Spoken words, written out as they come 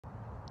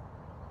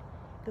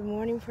Good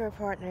morning, prayer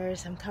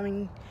partners. I'm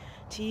coming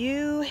to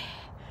you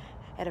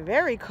at a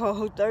very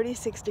cold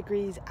 36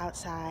 degrees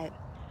outside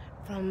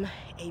from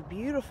a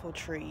beautiful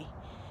tree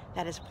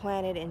that is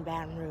planted in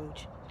Baton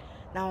Rouge.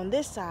 Now on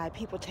this side,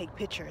 people take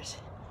pictures.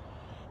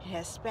 It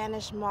has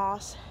Spanish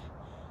moss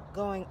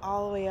going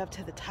all the way up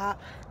to the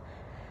top.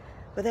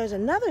 But there's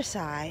another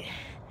side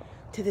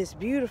to this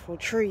beautiful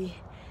tree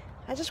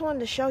I just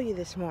wanted to show you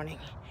this morning,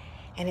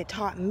 and it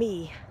taught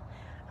me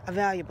a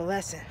valuable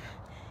lesson.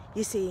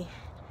 You see,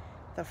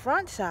 the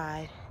front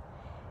side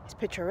is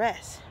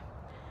picturesque,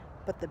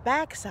 but the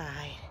back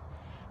side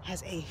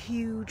has a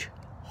huge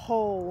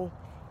hole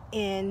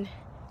in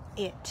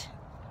it.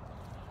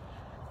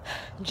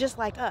 Just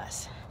like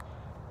us,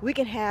 we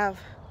can have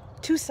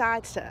two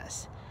sides to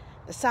us.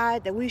 The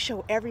side that we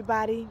show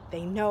everybody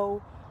they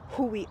know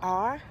who we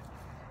are,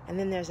 and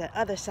then there's that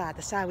other side,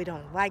 the side we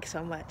don't like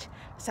so much,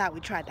 the side we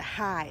tried to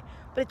hide.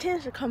 But it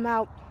tends to come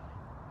out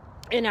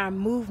in our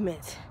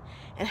movements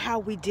and how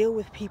we deal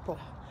with people.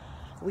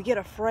 We get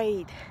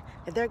afraid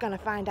that they're going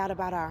to find out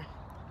about our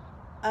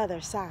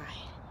other side.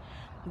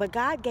 But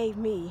God gave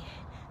me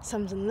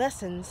some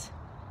lessons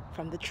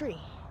from the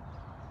tree.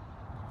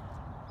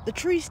 The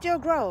tree still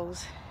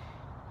grows,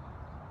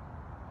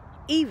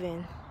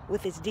 even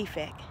with its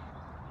defect.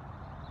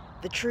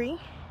 The tree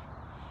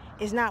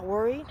is not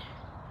worried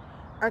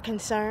or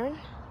concerned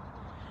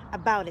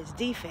about its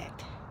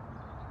defect.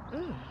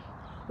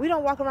 We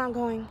don't walk around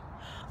going,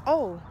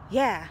 oh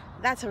yeah,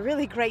 that's a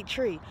really great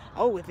tree.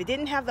 Oh, if it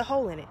didn't have the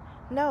hole in it.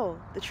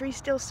 No, the tree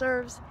still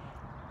serves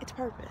its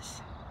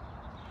purpose.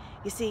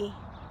 You see,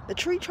 the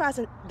tree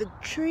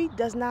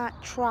does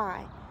not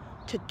try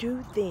to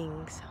do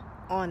things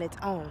on its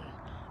own.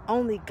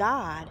 Only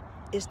God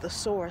is the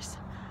source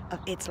of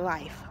its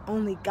life.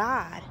 Only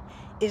God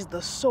is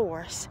the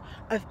source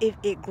of if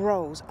it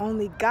grows.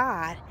 Only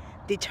God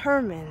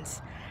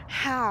determines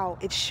how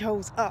it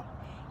shows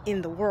up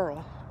in the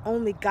world.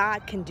 Only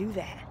God can do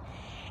that.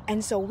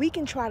 And so we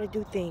can try to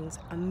do things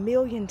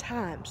 1,000,000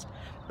 times,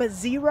 but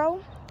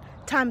 0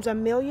 times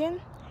 1,000,000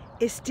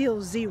 is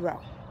still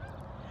 0.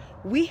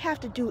 We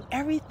have to do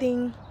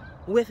everything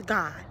with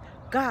God.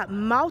 God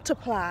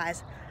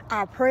multiplies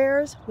our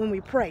prayers when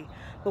we pray,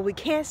 but we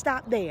can't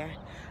stop there.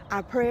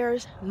 Our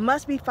prayers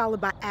must be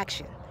followed by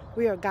action.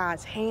 We are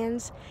God's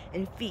hands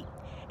and feet,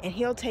 and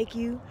He'll take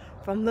you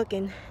from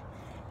looking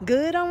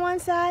good on one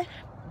side,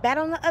 bad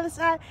on the other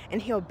side,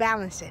 and He'll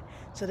balance it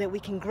so that we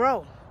can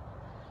grow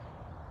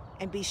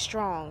and be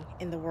strong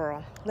in the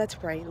world. Let's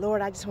pray.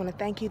 Lord, I just want to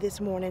thank you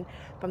this morning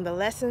from the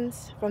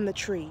lessons from the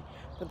tree,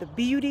 for the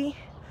beauty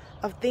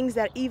of things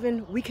that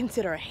even we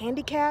consider a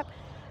handicap,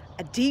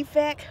 a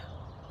defect,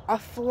 a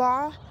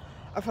flaw,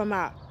 or from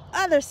our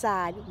other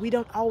side, we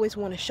don't always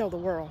want to show the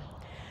world.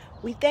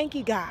 We thank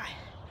you, God,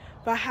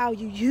 for how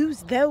you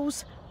use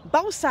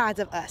both sides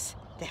of us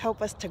to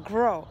help us to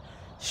grow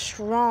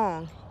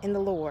strong in the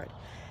Lord.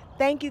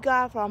 Thank you,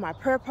 God, for all my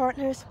prayer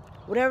partners,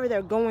 whatever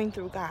they're going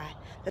through, God,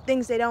 the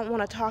things they don't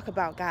want to talk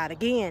about, God.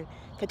 Again,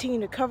 continue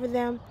to cover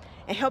them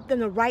and help them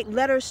to write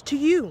letters to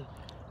you.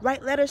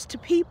 Write letters to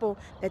people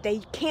that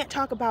they can't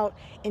talk about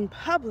in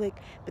public,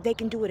 but they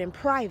can do it in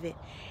private,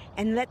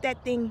 and let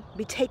that thing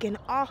be taken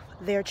off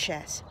their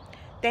chest.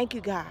 Thank you,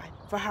 God,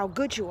 for how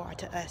good you are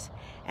to us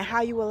and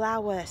how you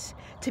allow us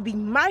to be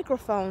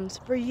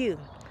microphones for you,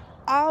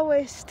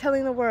 always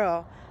telling the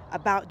world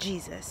about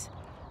Jesus.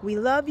 We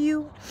love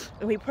you,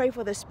 and we pray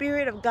for the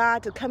Spirit of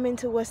God to come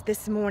into us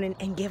this morning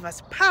and give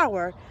us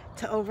power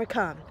to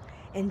overcome.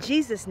 In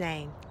Jesus'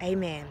 name,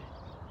 amen.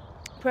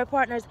 Prayer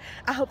partners,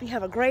 I hope you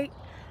have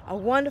a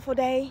wonderful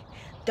day.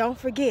 Don't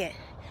forget,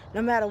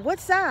 no matter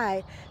what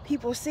side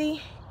people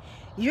see,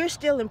 you're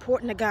still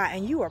important to God,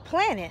 and you are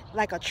planted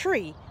like a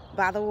tree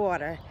by the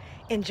water.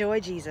 Enjoy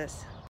Jesus.